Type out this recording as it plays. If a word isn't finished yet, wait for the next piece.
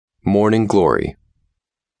Morning Glory.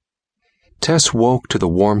 Tess woke to the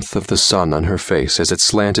warmth of the sun on her face as it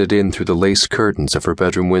slanted in through the lace curtains of her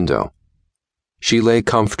bedroom window. She lay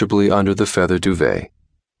comfortably under the feather duvet.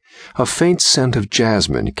 A faint scent of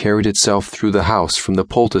jasmine carried itself through the house from the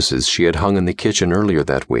poultices she had hung in the kitchen earlier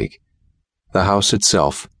that week. The house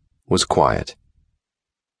itself was quiet.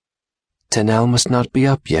 "Tennelle must not be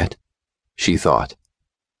up yet," she thought.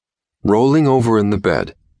 Rolling over in the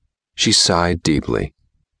bed, she sighed deeply.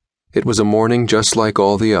 It was a morning just like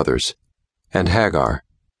all the others, and Hagar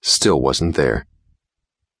still wasn't there.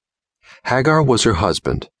 Hagar was her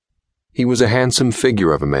husband. He was a handsome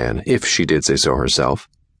figure of a man, if she did say so herself.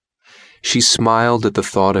 She smiled at the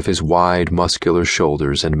thought of his wide, muscular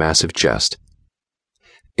shoulders and massive chest.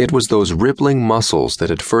 It was those rippling muscles that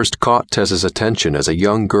had first caught Tess's attention as a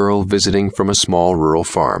young girl visiting from a small rural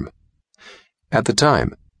farm. At the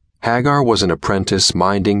time, Hagar was an apprentice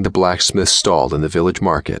minding the blacksmith's stall in the village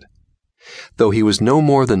market. Though he was no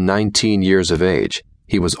more than 19 years of age,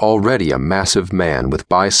 he was already a massive man with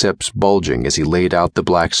biceps bulging as he laid out the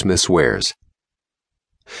blacksmith's wares.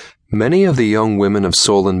 Many of the young women of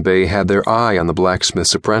Solon Bay had their eye on the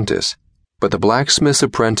blacksmith's apprentice, but the blacksmith's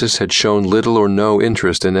apprentice had shown little or no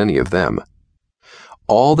interest in any of them.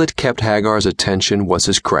 All that kept Hagar's attention was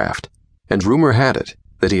his craft, and rumor had it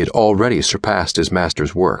that he had already surpassed his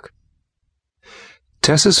master's work.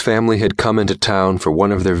 Tess's family had come into town for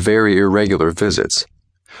one of their very irregular visits.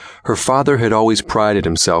 Her father had always prided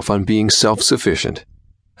himself on being self-sufficient.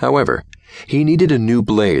 However, he needed a new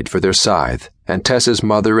blade for their scythe, and Tess's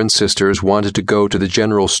mother and sisters wanted to go to the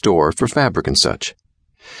general store for fabric and such.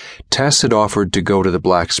 Tess had offered to go to the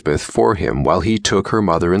blacksmith for him while he took her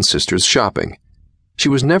mother and sisters shopping. She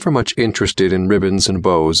was never much interested in ribbons and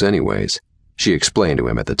bows anyways, she explained to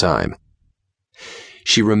him at the time.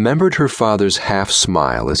 She remembered her father's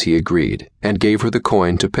half-smile as he agreed and gave her the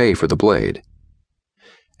coin to pay for the blade.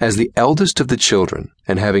 As the eldest of the children,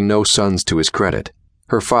 and having no sons to his credit,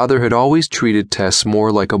 her father had always treated Tess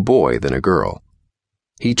more like a boy than a girl.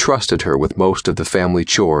 He trusted her with most of the family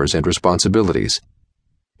chores and responsibilities.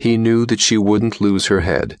 He knew that she wouldn't lose her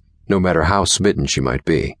head, no matter how smitten she might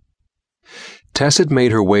be. Tess had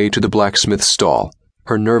made her way to the blacksmith's stall,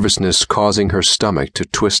 her nervousness causing her stomach to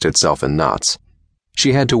twist itself in knots.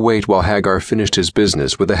 She had to wait while Hagar finished his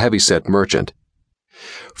business with a heavyset merchant.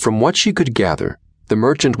 From what she could gather, the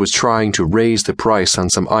merchant was trying to raise the price on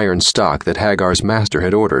some iron stock that Hagar's master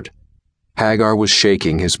had ordered. Hagar was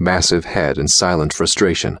shaking his massive head in silent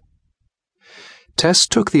frustration. Tess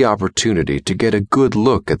took the opportunity to get a good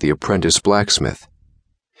look at the apprentice blacksmith.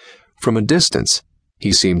 From a distance,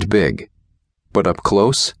 he seemed big, but up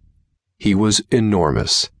close, he was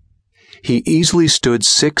enormous. He easily stood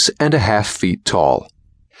 6.5 feet tall.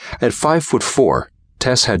 At 5'4",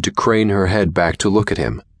 Tess had to crane her head back to look at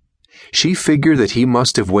him. She figured that he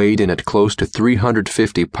must have weighed in at close to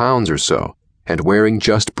 350 pounds or so, and wearing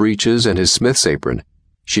just breeches and his smith's apron,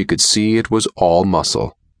 she could see it was all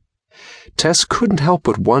muscle. Tess couldn't help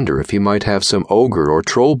but wonder if he might have some ogre or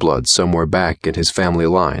troll blood somewhere back in his family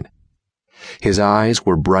line. His eyes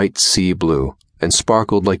were bright sea blue and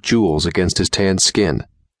sparkled like jewels against his tanned skin,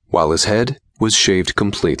 while his head was shaved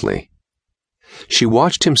completely. She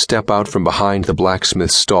watched him step out from behind the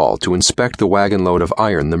blacksmith's stall to inspect the wagon load of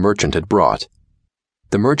iron the merchant had brought.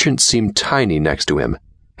 The merchant seemed tiny next to him,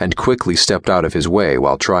 and quickly stepped out of his way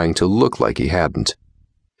while trying to look like he hadn't.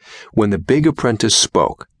 When the big apprentice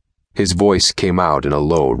spoke, his voice came out in a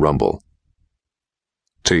low rumble.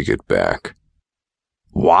 "Take it back."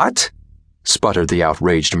 "What?" sputtered the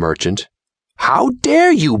outraged merchant. "How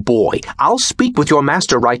dare you, boy? I'll speak with your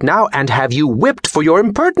master right now and have you whipped for your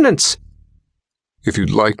impertinence." "If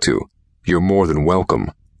you'd like to, you're more than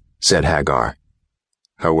welcome," said Hagar.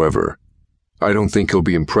 "However, I don't think he'll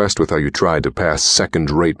be impressed with how you tried to pass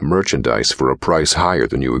second-rate merchandise for a price higher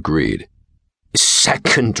than you agreed."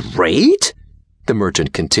 "Second-rate?" The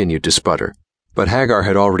merchant continued to sputter, but Hagar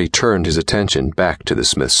had already turned his attention back to the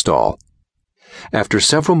smith's stall. After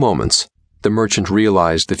several moments, the merchant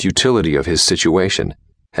realized the futility of his situation,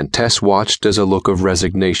 and Tess watched as a look of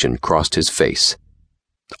resignation crossed his face.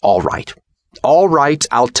 All right,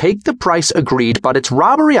 I'll take the price agreed, but it's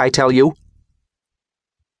robbery, I tell you."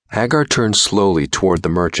 Hagar turned slowly toward the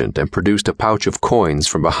merchant and produced a pouch of coins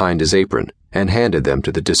from behind his apron and handed them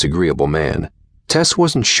to the disagreeable man. Tess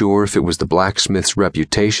wasn't sure if it was the blacksmith's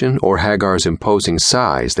reputation or Hagar's imposing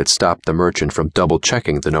size that stopped the merchant from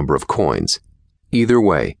double-checking the number of coins. Either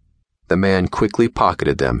way, the man quickly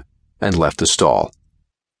pocketed them and left the stall.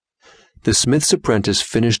 The smith's apprentice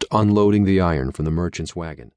finished unloading the iron from the merchant's wagon.